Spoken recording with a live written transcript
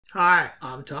Hi,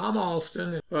 I'm Tom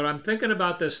Alston, but I'm thinking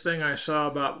about this thing I saw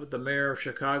about what the mayor of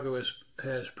Chicago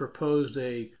has proposed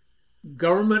a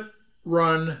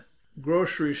government-run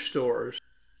grocery stores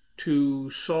to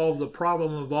solve the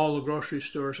problem of all the grocery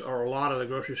stores or a lot of the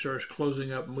grocery stores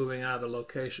closing up and moving out of the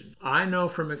location. I know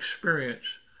from experience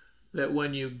that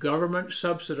when you government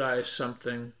subsidize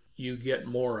something, you get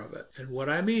more of it. And what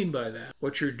I mean by that,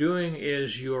 what you're doing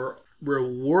is you're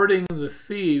rewarding the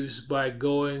thieves by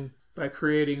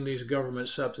creating these government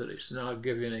subsidies. And I'll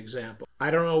give you an example. I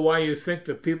don't know why you think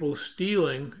the people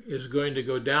stealing is going to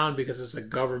go down because it's a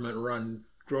government run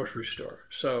grocery store.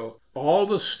 So all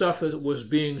the stuff that was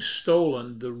being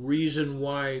stolen, the reason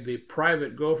why the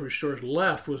private grocery stores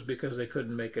left was because they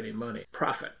couldn't make any money.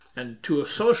 Profit. And to a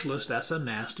socialist, that's a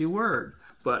nasty word.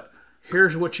 But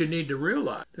here's what you need to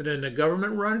realize, that in a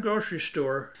government-run grocery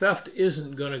store, theft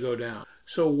isn't going to go down.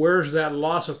 So where's that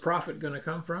loss of profit going to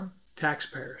come from?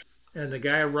 Taxpayers. And the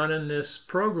guy running this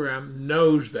program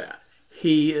knows that.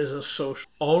 He is a socialist.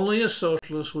 Only a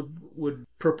socialist would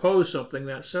propose something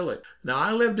that silly. Now,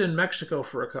 I lived in Mexico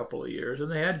for a couple of years,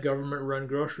 and they had government-run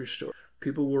grocery stores.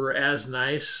 People were as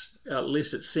nice, at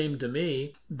least it seemed to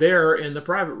me, there in the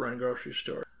private-run grocery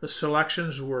store. The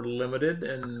selections were limited,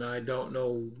 and I don't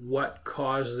know what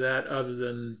caused that other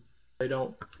than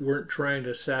weren't trying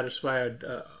to satisfy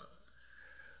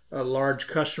a large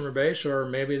customer base, or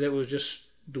maybe that was just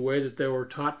the way that they were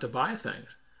taught to buy things.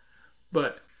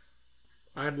 But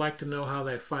I'd like to know how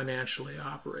they financially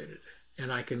operated.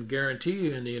 And I can guarantee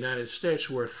you in the United States,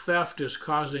 where theft is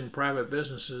causing private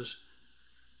businesses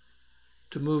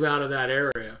to move out of that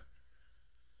area,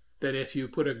 that if you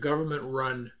put a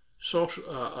government-run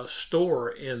a store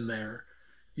in there,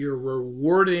 you're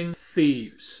rewarding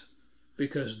thieves,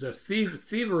 because the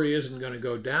thievery isn't going to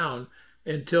go down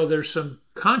until there's some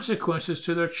consequences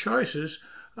to their choices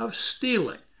of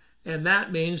stealing. And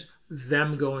that means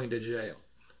them going to jail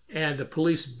and the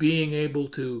police being able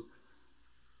to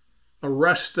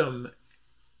arrest them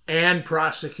and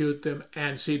prosecute them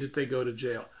and see that they go to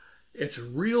jail. It's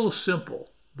real simple.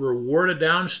 Reward a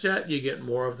downstat, you get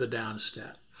more of the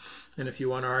downstat. And if you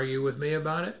want to argue with me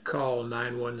about it, call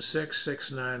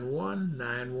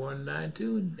 916-691-9192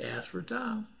 and ask for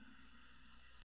Tom.